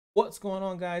What's going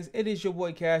on, guys? It is your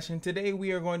boy Cash, and today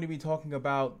we are going to be talking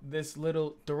about this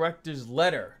little director's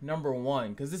letter #1,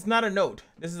 because it's not a note,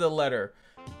 this is a letter.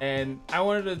 And I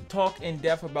wanted to talk in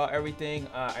depth about everything.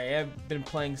 I have been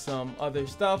playing some other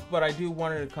stuff, but I do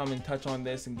wanted to come and touch on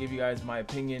this and give you guys my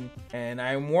opinion. And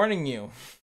I am warning you,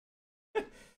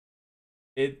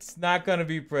 it's not gonna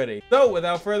be pretty. So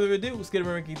without further ado,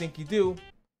 Skidamarinky think you do,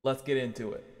 let's get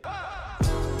into it.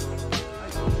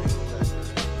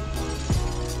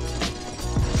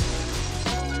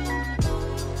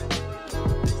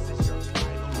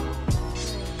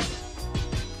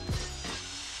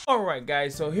 Alright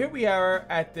guys, so here we are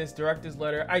at this director's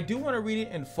letter. I do want to read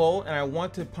it in full, and I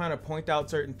want to kind of point out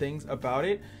certain things about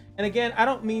it. And again, I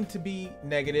don't mean to be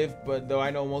negative, but though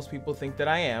I know most people think that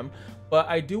I am, but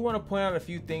I do want to point out a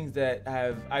few things that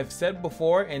I've said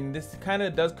before, and this kind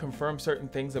of does confirm certain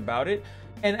things about it.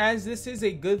 And as this is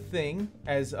a good thing,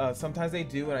 as sometimes they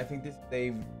do, and I think this is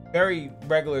a very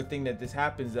regular thing that this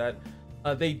happens, that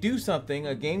they do something,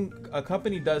 a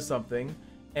company does something,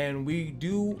 and we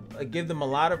do give them a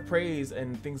lot of praise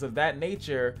and things of that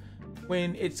nature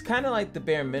when it's kind of like the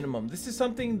bare minimum. This is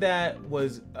something that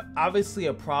was obviously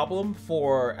a problem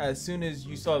for as soon as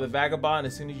you saw the Vagabond,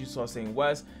 as soon as you saw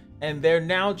ZEUZ, and they're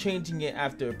now changing it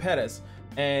after APPAREL,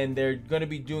 and they're going to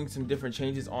be doing some different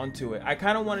changes onto it. I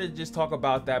kind of wanted to just talk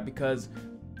about that because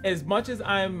as much as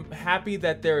I'm happy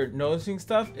that they're noticing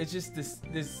stuff, it's just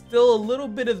there's still a little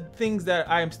bit of things that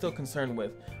I am still concerned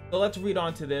with. So let's read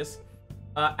on to this.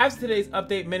 After today's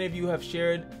update, many of you have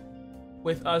shared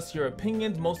with us your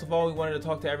opinions. Most of all, we wanted to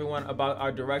talk to everyone about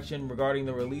our direction regarding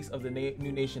the release of the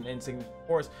new nation and Signature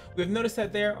Force. We've noticed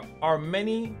that there are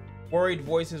many worried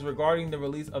voices regarding the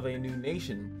release of a new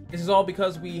nation. This is all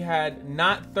because we had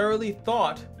not thoroughly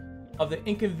thought of the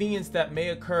inconvenience that may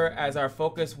occur, as our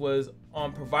focus was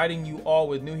on providing you all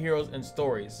with new heroes and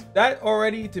stories. That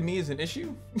already to me is an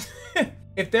issue.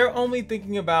 If they're only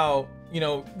thinking about, you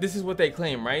know, this is what they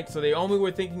claim, right? So they only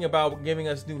were thinking about giving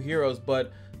us new heroes,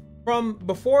 but from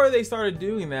before they started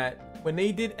doing that, when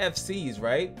they did FCs,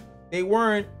 right? They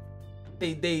weren't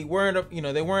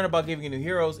about giving you new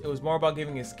heroes. It was more about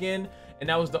giving a skin, and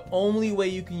that was the only way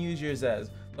you can use your ZEUZ.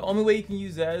 The only way you can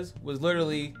use ZEUZ was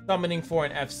literally summoning for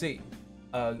an FC.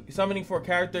 Summoning for a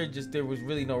character, just there was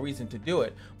really no reason to do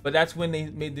it. But that's when they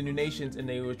made the new nations, and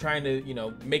they were trying to, you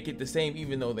know, make it the same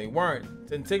even though they weren't.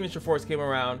 Then Signature Force came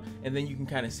around, and then you can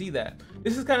kind of see that.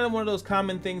 This is kind of one of those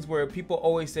common things where people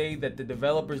always say that the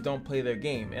developers don't play their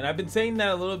game. And I've been saying that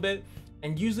a little bit,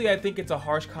 and usually I think it's a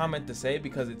harsh comment to say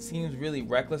because it seems really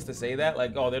reckless to say that,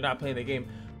 like, oh, they're not playing the game.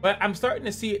 But I'm starting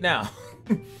to see it now.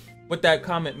 What that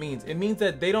comment means. It means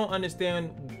that they don't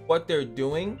understand what they're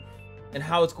doing and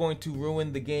how it's going to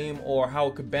ruin the game or how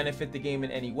it could benefit the game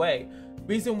in any way.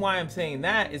 Reason why I'm saying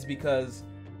that is because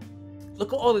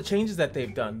look at all the changes that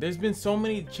they've done. There's been so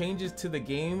many changes to the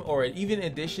game, or even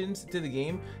additions to the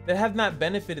game, that have not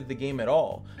benefited the game at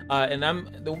all. And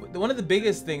one of the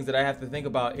biggest things that I have to think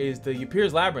about is the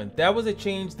APPAREL Labyrinth. That was a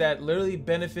change that literally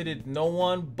benefited no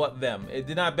one but them. It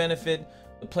did not benefit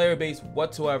the player base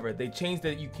whatsoever. They changed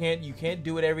that you can't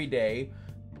do it every day.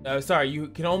 Sorry, you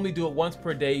can only do it once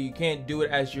per day. You can't do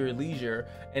it as your leisure,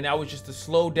 and that was just to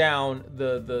slow down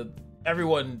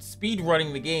everyone speed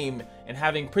running the game and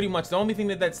having pretty much the only thing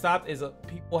that stopped is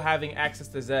people having access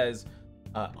to ZEUZ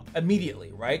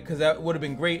immediately, right? Because that would have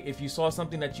been great if you saw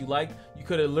something that you liked. You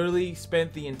could have literally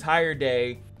spent the entire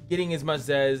day getting as much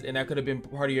ZEUZ, and that could have been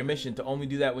part of your mission, to only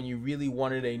do that when you really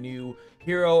wanted a new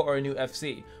hero or a new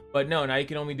FC. But no, now you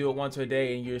can only do it once a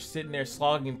day, and you're sitting there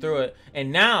slogging through it.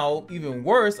 And now, even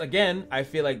worse, again, I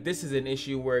feel like this is an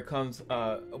issue where it comes,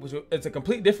 which it's a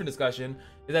complete different discussion,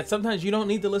 is that sometimes you don't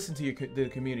need to listen to the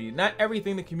community. Not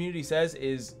everything the community says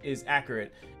is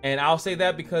accurate. And I'll say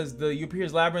that because the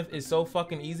APPAREL Labyrinth is so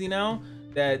fucking easy now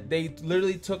that they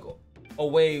literally took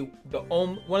away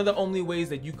one of the only ways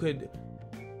that you could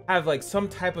have like some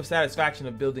type of satisfaction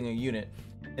of building a unit,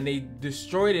 and they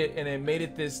destroyed it, and it made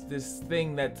it this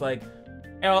thing that's like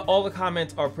all the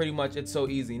comments are pretty much it's so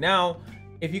easy. Now,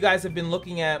 if you guys have been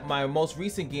looking at my most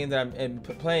recent game that I'm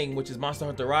playing, which is Monster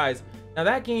Hunter Rise, now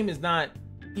that game is not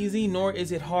easy, nor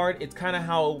is it hard. It's kind of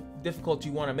how difficult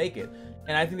you want to make it,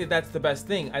 and I think that that's the best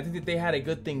thing. I think that they had a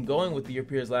good thing going with the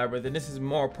APPAREL Labyrinth, and this is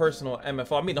more personal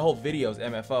MFO. I mean, the whole video is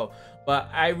MFO, but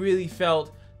I really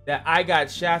felt that I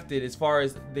got shafted as far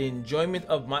as the enjoyment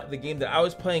of the game that I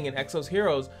was playing in Exos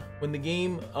Heroes, when the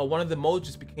game, one of the modes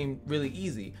just became really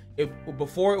easy.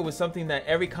 Before it was something that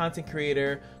every content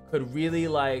creator could really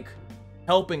like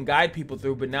help and guide people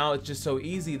through, but now it's just so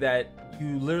easy that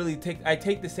you literally I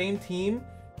take the same team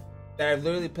that I've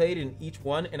literally played in each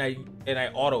one, and I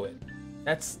auto it.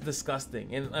 That's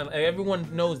disgusting. And everyone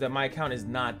knows that my account is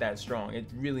not that strong.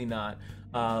 It's really not.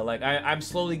 Like I'm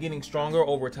slowly getting stronger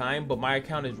over time, but my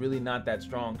account is really not that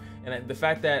strong. And the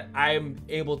fact that I'm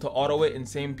able to auto it and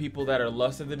same people that are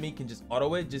lesser than me can just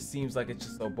auto it just seems like it's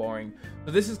just so boring.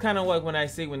 So this is kind of like when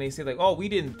they say like, oh, we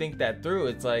didn't think that through.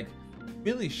 It's like,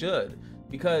 really should.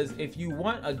 Because if you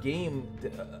want a game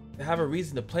to have a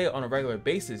reason to play it on a regular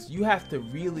basis, you have to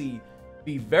really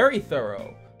be very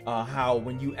thorough. How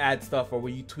when you add stuff or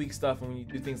when you tweak stuff and when you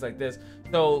do things like this.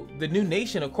 So the new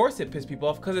nation, of course it pissed people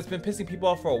off because it's been pissing people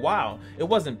off for a while. It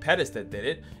wasn't Pettis that did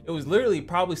it. It was literally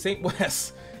probably St.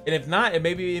 West. And if not, it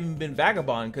maybe even been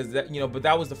Vagabond, because that, you know, but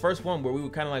that was the first one where we were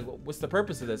kind of like, what's the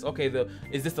purpose of this? Okay,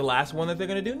 is this the last one that they're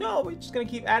gonna do? No, we're just gonna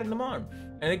keep adding them on.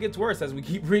 And it gets worse as we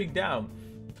keep reading down.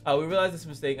 We realized this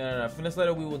mistake. From this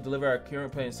letter, we will deliver our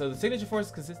current plan. So the signature force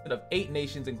consisted of 8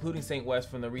 nations, including St. West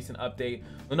from the recent update: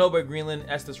 Lenobre, Greenland,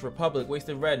 Estes Republic,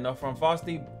 Wasted Red, Northern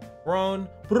Fosti, Brun,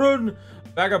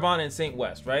 Vagabond, and St.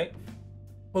 West, right?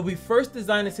 When we first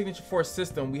designed the signature force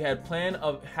system, we had plan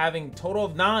of having a total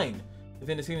of 9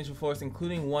 within the signature force,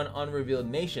 including 1 unrevealed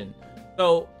nation.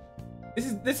 So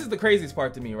this is the craziest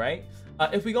part to me, right?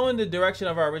 If we go in the direction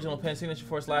of our original plan, signature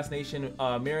force last nation,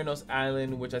 Mykonos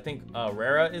Island, which I think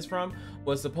Rara is from,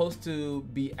 was supposed to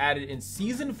be added in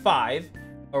season 5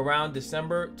 around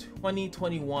December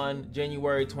 2021,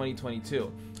 January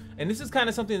 2022. And this is kind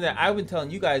of something that I've been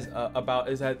telling you guys about,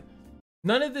 is that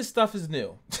none of this stuff is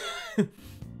new.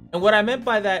 And what I meant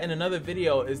by that in another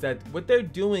video is that what they're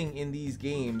doing in these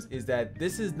games is that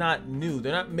this is not new.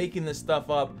 They're not making this stuff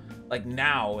up like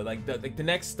now. Like the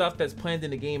next stuff that's planned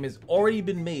in the game has already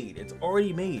been made. It's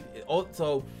already made.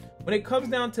 So when it comes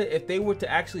down to if they were to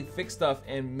actually fix stuff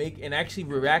and actually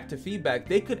react to feedback,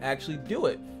 they could actually do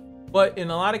it. But in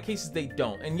a lot of cases they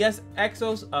don't. And yes,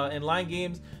 Exos and Line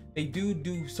Games, they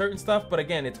do certain stuff, but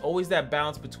again, it's always that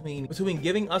balance between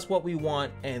giving us what we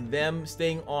want and them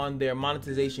staying on their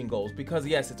monetization goals. Because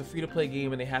yes, it's a free-to-play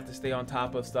game and they have to stay on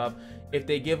top of stuff. If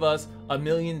they give us 1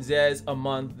 million ZEUZ a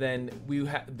month, then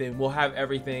we'll have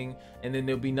everything, and then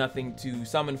there'll be nothing to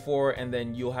summon for, and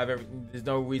then you'll have everything. There's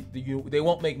no reason they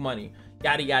won't make money.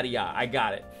 Yada yada yada. I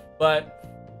got it, but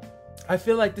I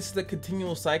feel like this is a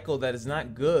continual cycle that is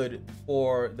not good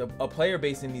for a player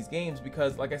base in these games,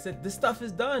 because like I said, this stuff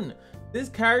is done. These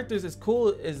characters, as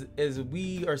cool as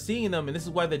we are seeing them, and this is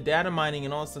why the data mining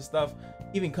and all this stuff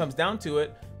even comes down to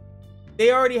it,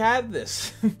 they already have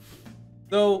this.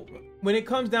 So when it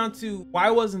comes down to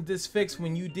why wasn't this fixed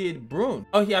when you did Brun?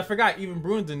 Oh yeah, I forgot, even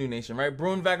Brun's a new nation, right?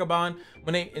 Brun, Vagabond,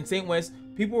 when they in St. West,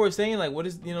 people were saying like, what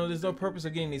is, you know, there's no purpose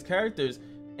of getting these characters.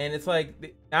 And it's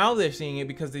like, now they're seeing it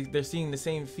because they're seeing the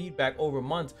same feedback over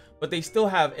months, but they still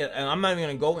have, and I'm not even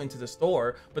gonna go into the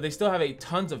store, but they still have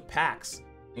tons of packs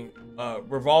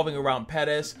revolving around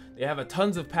Pettis. They have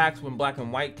tons of packs when Black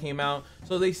and White came out.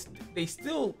 So they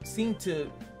still seem to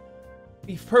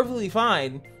be perfectly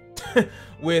fine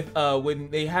with when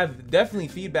they have definitely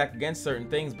feedback against certain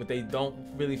things, but they don't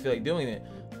really feel like doing it.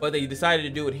 But they decided to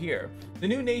do it here. The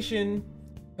new nation,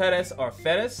 Pettis, or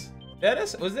Fetis?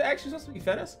 Fetis? Was it actually supposed to be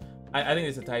Fetis? I think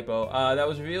it's a typo. That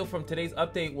was revealed from today's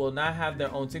update will not have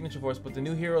their own signature force, but the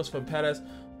new heroes from Pettis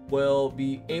will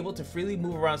be able to freely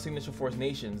move around signature force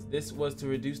nations. This was to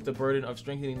reduce the burden of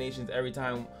strengthening nations every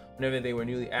time whenever they were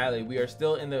newly added. We are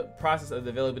still in the process of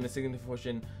developing the signature force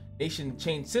nation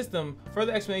change system.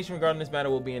 Further explanation regarding this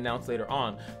matter will be announced later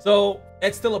on. So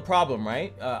it's still a problem,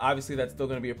 right? Obviously that's still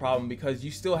going to be a problem because you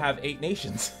still have 8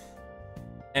 nations.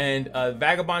 And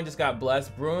Vagabond just got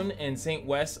blessed. Brun and St.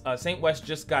 West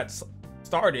just got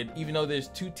started, even though there's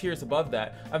 2 tiers above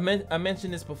that. I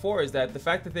mentioned this before, is that the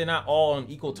fact that they're not all on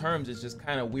equal terms is just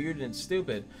kind of weird and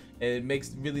stupid, and it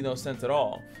makes really no sense at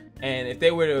all. And if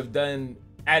they were to have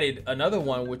added another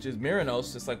one, which is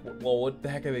Mykonos, it's like, well, what the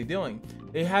heck are they doing?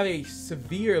 They have a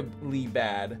severely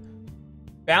bad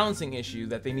balancing issue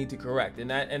that they need to correct, and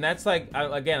that's like,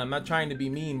 again, I'm not trying to be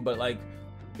mean, but like,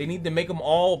 they need to make them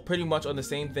all pretty much on the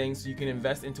same thing so you can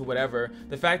invest into whatever.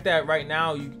 The fact that right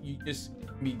now you just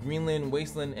be Greenland,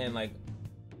 Wasteland, and like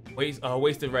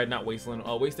Wasted Red, not Wasteland,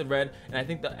 Wasted Red, and I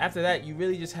think that after that you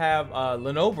really just have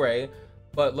Lenobre,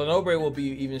 but Lenobre will be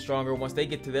even stronger once they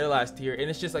get to their last tier. And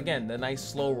it's just, again, the nice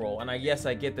slow roll. And yes,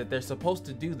 I get that they're supposed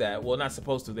to do that. Well, not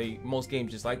supposed to. Most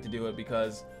games just like to do it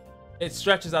because it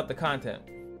stretches out the content.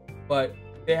 But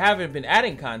they haven't been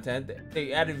adding content.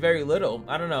 They added very little.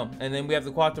 I don't know. And then we have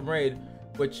the Quantum Raid,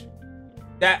 which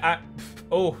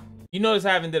you notice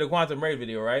I haven't did a Quantum Raid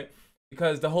video, right?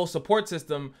 Because the whole support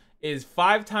system is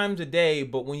 5 times a day,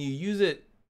 but when you use it,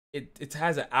 it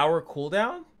has an hour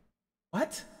cooldown.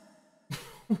 What?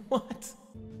 What?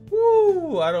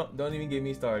 Woo! Don't even get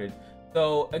me started.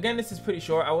 So again, this is pretty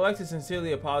short. I would like to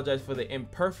sincerely apologize for the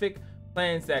imperfect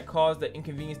plans that caused the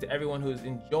inconvenience to everyone who is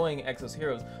enjoying Exos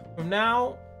Heroes. From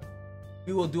now,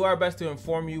 we will do our best to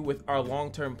inform you with our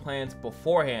long-term plans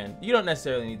beforehand. You don't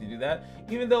necessarily need to do that.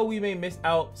 Even though we may miss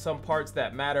out some parts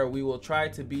that matter, we will try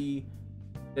to be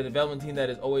the development team that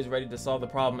is always ready to solve the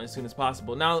problem as soon as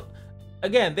possible. Now,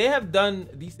 again, they have done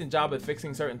a decent job at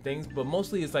fixing certain things, but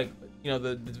mostly it's like, you know,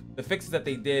 the fixes that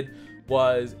they did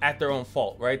was at their own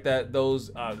fault, right? That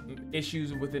those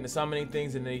issues within the summoning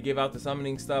things, and they give out the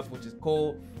summoning stuff, which is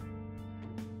cool.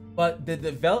 But the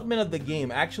development of the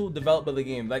game, actual development of the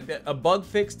game, like a bug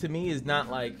fix to me is not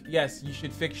like, yes, you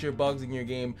should fix your bugs in your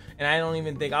game. And I don't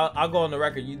even think, I'll go on the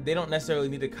record, they don't necessarily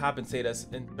need to compensate us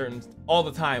in certain, all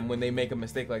the time when they make a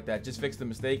mistake like that. Just fix the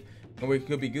mistake and we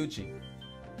could be Gucci.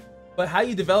 But how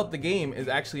you develop the game is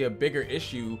actually a bigger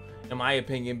issue, in my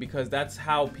opinion, because that's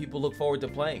how people look forward to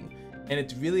playing. And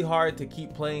it's really hard to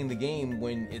keep playing the game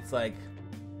when it's like,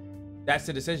 that's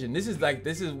the decision. This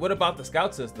is what about the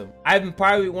scout system? I'm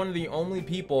probably one of the only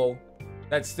people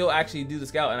that still actually do the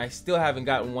scout, and I still haven't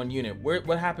gotten one unit.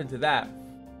 What happened to that?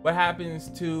 What happens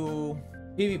to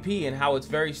PvP and how it's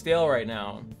very stale right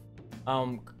now?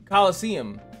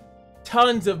 Coliseum,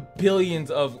 tons of billions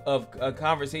of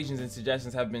conversations and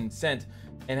suggestions have been sent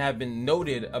and have been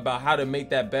noted about how to make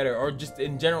that better, or just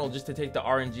in general, just to take the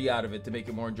RNG out of it to make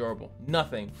it more enjoyable.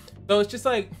 Nothing. So it's just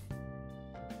like,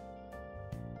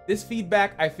 this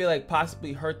feedback, I feel like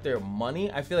possibly hurt their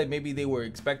money. I feel like maybe they were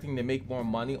expecting to make more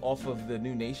money off of the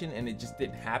new nation and it just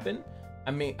didn't happen.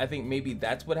 I mean, I think maybe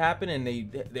that's what happened, and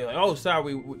they're like, oh,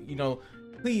 sorry, we you know,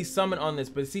 please summon on this.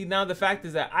 But see, now the fact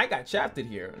is that I got shafted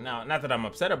here. Now, not that I'm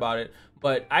upset about it,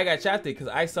 but I got shafted because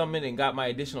I summoned and got my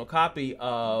additional copy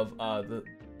of the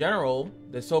general,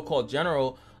 the so-called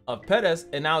general of Pettis,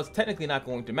 and now it's technically not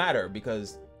going to matter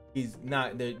because he's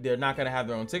not, they're not going to have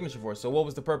their own signature for it. So what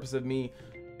was the purpose of me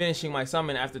finishing my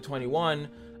summon after 21?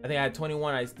 I think I had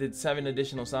 21. I did 7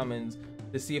 additional summons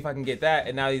to see if I can get that,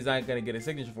 and now he's not going to get a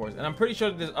signature for us. And I'm pretty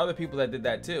sure that there's other people that did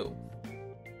that too,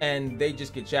 and they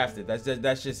just get shafted.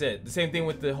 That's just it. The same thing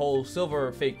with the whole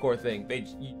silver fake core thing.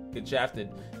 You get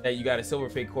shafted that you got a silver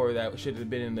fake core that should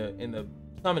have been in the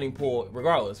summoning pool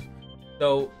regardless.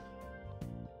 So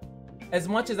as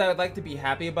much as I would like to be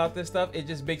happy about this stuff, it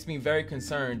just makes me very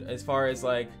concerned as far as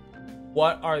like,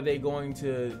 what are they going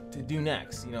to do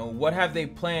next? You know, what have they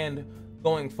planned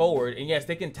going forward? And yes,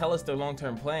 they can tell us their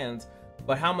long-term plans,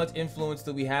 but how much influence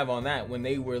do we have on that when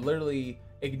they were literally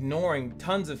ignoring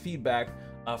tons of feedback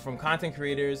from content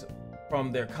creators,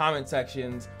 from their comment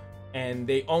sections, and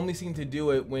they only seem to do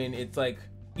it when it's like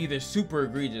either super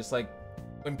egregious. Like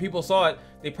when people saw it,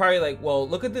 they probably like, well,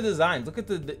 look at the designs, look at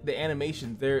the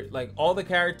animations. They're like, all the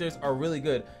characters are really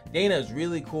good. Dana is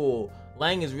really cool.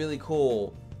 Lang is really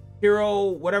cool. Hero,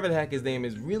 whatever the heck his name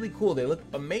is, really cool. They look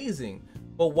amazing.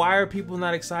 But why are people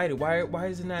not excited? Why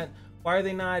are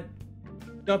they not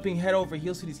jumping head over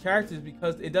heels to these characters?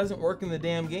 Because it doesn't work in the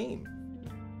damn game.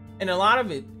 And a lot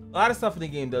of stuff in the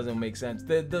game doesn't make sense.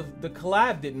 The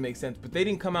collab didn't make sense, but they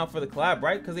didn't come out for the collab,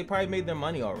 right? Because they probably made their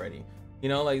money already. You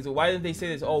know, like, so why didn't they say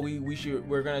this? Oh,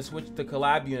 we're gonna switch to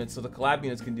collab units so the collab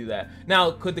units can do that.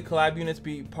 Now, could the collab units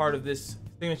be part of this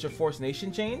signature force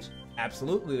nation change?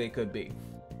 Absolutely, they could be.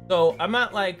 So I'm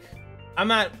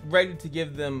not ready to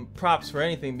give them props for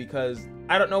anything because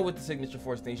I don't know what the signature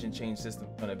force nation change system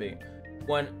is gonna be.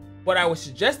 What I would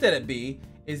suggest that it be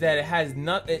is that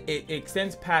it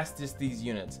extends past just these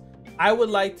units. I would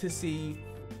like to see,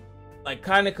 like,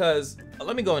 kind of, cause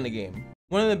let me go in the game.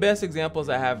 One of the best examples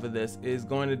I have for this is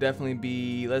going to definitely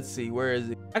be, let's see, where is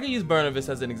it? I can use Burnavis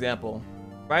as an example,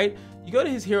 right? You go to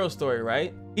his hero story,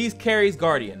 right? He's Carrie's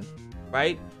guardian,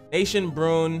 right? Nation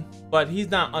Brune, but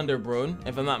he's not under Brune,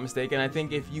 if I'm not mistaken. I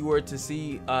think if you were to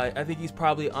see, I think he's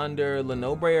probably under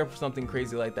Lenobre or something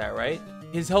crazy like that, right?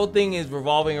 His whole thing is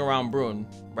revolving around Brune,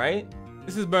 right?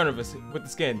 This is Burnavis with the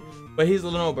skin, but he's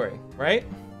Lenobre, right?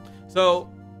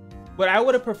 So what I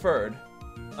would have preferred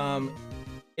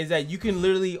is that you can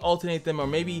literally alternate them, or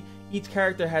maybe each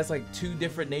character has like 2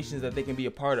 different nations that they can be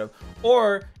a part of.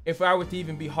 Or if I were to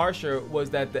even be harsher, was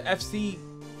that the FC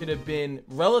could have been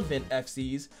relevant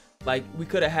FCs. Like we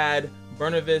could have had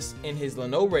Burnavis in his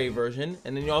Lenobre version,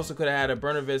 and then you also could have had a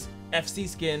Burnavis FC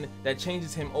skin that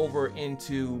changes him over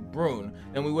into Brune.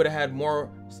 Then we would have had more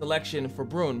selection for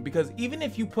Brune, because even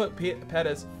if you put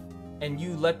Pettis and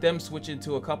you let them switch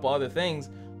into a couple other things,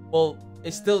 well,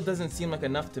 it still doesn't seem like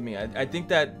enough to me. I think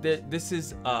that this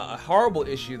is a horrible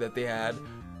issue that they had,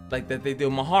 like that they do.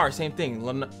 Mahar, same thing.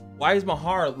 Why is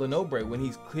Mahar Lenobre when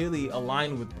he's clearly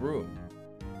aligned with Brune?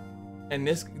 And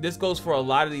this goes for a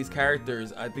lot of these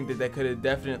characters. I think that could have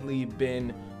definitely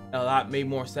been a lot made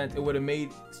more sense. It would have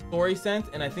made story sense.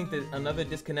 And I think that another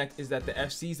disconnect is that the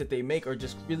FCs that they make are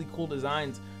just really cool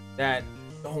designs that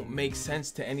don't make sense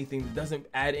to anything. It doesn't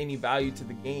add any value to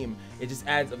the game. It just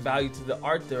adds a value to the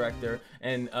art director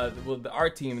and well, the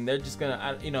art team, and they're just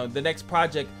gonna, you know, the next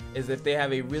project is, if they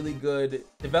have a really good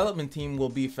development team, will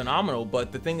be phenomenal.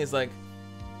 But the thing is, like,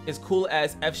 as cool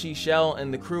as FC Shell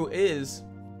and the crew is,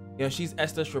 you know, she's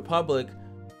Estes Republic,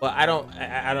 but I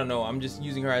don't know, I'm just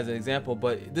using her as an example,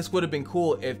 but this would have been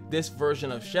cool if this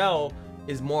version of Shell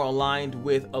is more aligned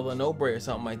with a Lenobre or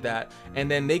something like that, and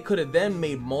then they could have then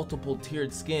made multiple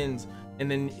tiered skins, and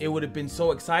then it would have been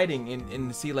so exciting and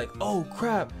to see, like, oh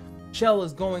crap, Shell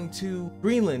is going to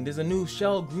Greenland, there's a new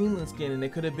Shell Greenland skin, and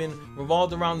it could have been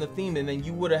revolved around the theme, and then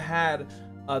you would have had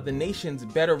the nations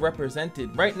better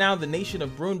represented. Right now, the nation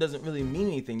of Brune doesn't really mean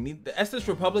anything. The Estes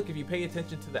Republic, if you pay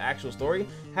attention to the actual story,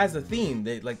 has a theme.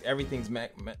 They, like, everything's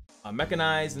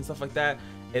mechanized and stuff like that.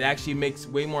 It actually makes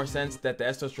way more sense that the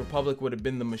Estes Republic would have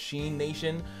been the machine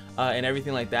nation and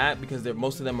everything like that, because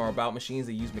most of them are about machines.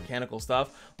 They use mechanical stuff,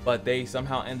 but they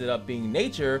somehow ended up being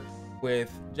nature with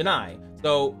Janai.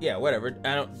 So yeah, whatever.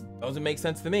 Doesn't make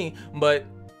sense to me, but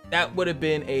that would have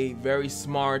been a very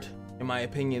smart, in my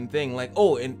opinion, thing. Like,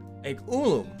 oh, and like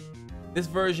Ulum, this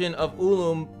version of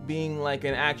Ulum being like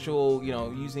an actual, you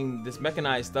know, using this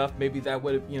mechanized stuff, maybe that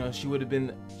would have, you know, she would have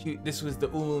been, this was the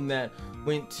Ulum that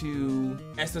went to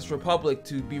Estes Republic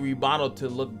to be remodeled to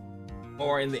look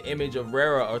more in the image of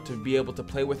Rara, or to be able to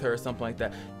play with her or something like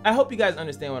that. I hope you guys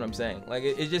understand what I'm saying. Like,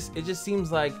 it just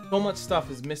seems like so much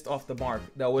stuff is missed off the mark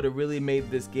that would have really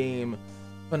made this game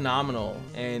phenomenal.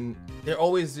 And they're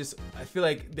always just, I feel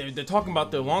like they're talking about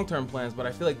their long-term plans, but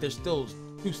I feel like they're still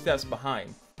 2 steps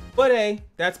behind. But hey,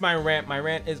 that's my rant. My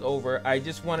rant is over. I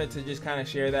just wanted to just kind of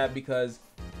share that, because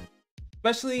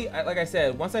especially, like I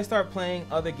said, once I start playing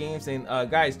other games, and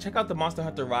guys, check out the Monster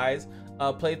Hunter Rise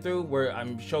playthrough, where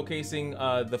I'm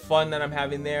showcasing the fun that I'm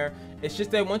having there. It's just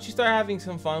that once you start having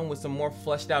some fun with some more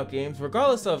fleshed out games,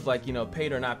 regardless of, like, you know,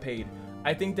 paid or not paid,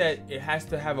 I think that it has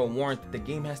to have a warrant. The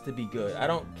game has to be good. I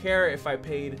don't care if I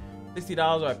paid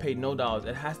 $60 or I paid no dollars.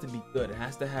 It has to be good. It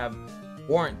has to have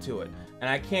warrant to it. And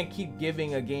I can't keep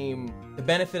giving a game the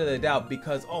benefit of the doubt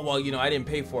because, oh, well, you know, I didn't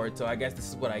pay for it, so I guess this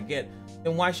is what I get.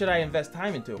 Then why should I invest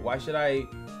time into it? Why should I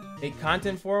make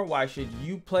content for it? Why should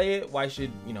you play it? Why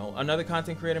should, you know, another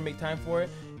content creator make time for it?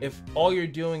 If all you're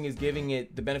doing is giving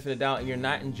it the benefit of the doubt and you're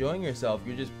not enjoying yourself,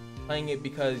 you're just playing it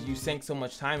because you sank so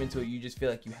much time into it, you just feel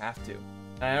like you have to.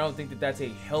 And I don't think that that's a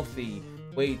healthy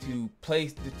way to play,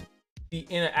 to be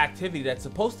in an activity that's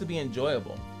supposed to be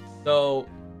enjoyable. So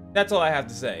that's all I have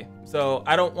to say. So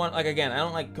I don't want, like, again, I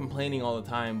don't like complaining all the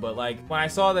time, but like when I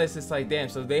saw this, it's like, damn,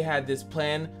 so they had this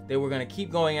plan, they were gonna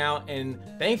keep going out, and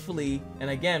thankfully, and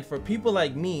again, for people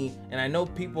like me, and I know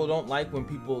people don't like when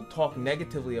people talk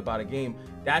negatively about a game,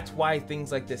 that's why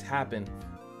things like this happen.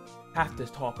 You have to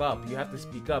talk up, you have to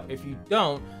speak up. If you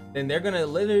don't, then they're gonna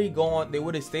literally go on, they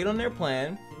would have stayed on their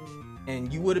plan,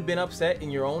 and you would have been upset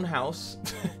in your own house,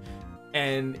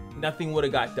 and nothing would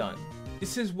have got done.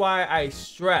 This is why I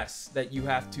stress that you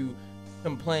have to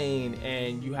complain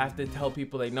and you have to tell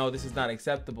people, like, no, this is not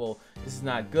acceptable, this is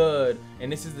not good.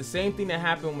 And this is the same thing that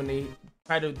happened when they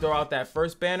tried to throw out that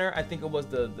first banner. I think it was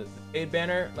the paid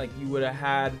banner. Like, you would have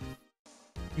had,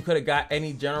 you could have got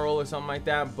any general or something like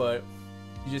that, but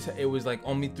you just, it was like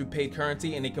only through paid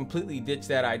currency, and they completely ditched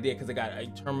that idea because it got a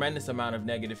tremendous amount of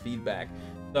negative feedback.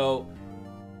 So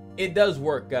it does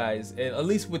work, guys. At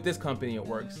least with this company it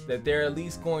works, that they're at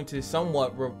least going to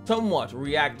somewhat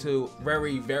react to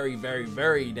very, very, very,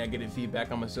 very negative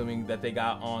feedback, I'm assuming, that they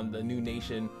got on the new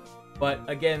nation. But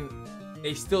again,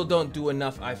 they still don't do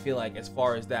enough, I feel like, as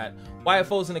far as that.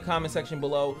 YFOs in the comment section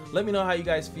below, let me know how you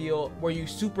guys feel. Were you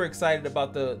super excited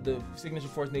about the Signature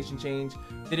Force Nation change?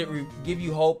 Did it give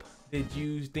you hope? Did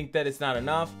you think that it's not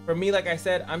enough? For me, like I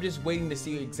said, I'm just waiting to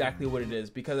see exactly what it is,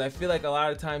 because I feel like a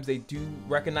lot of times they do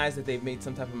recognize that they've made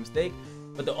some type of mistake,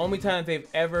 but the only time they've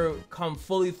ever come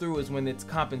fully through is when it's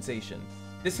compensation.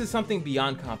 This is something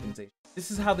beyond compensation.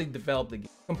 This is how they develop the game.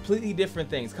 Completely different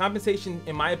things. Compensation,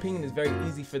 in my opinion, is very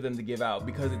easy for them to give out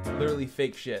because it's literally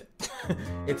fake shit.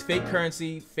 It's fake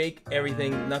currency, fake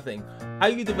everything, nothing. How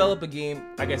you develop a game,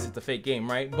 I guess it's a fake game,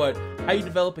 right? But how you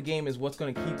develop a game is what's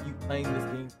going to keep you playing this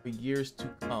game for years to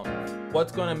come.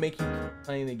 What's going to make you keep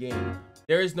playing the game.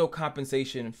 There is no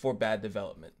compensation for bad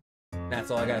development.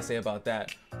 That's all I got to say about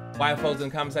that. YFOs in the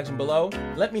comment section below.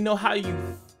 Let me know how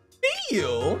you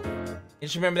feel. And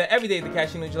just remember that every day the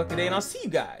Kashino is your lucky day, and I'll see you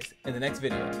guys in the next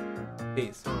video.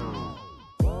 Peace.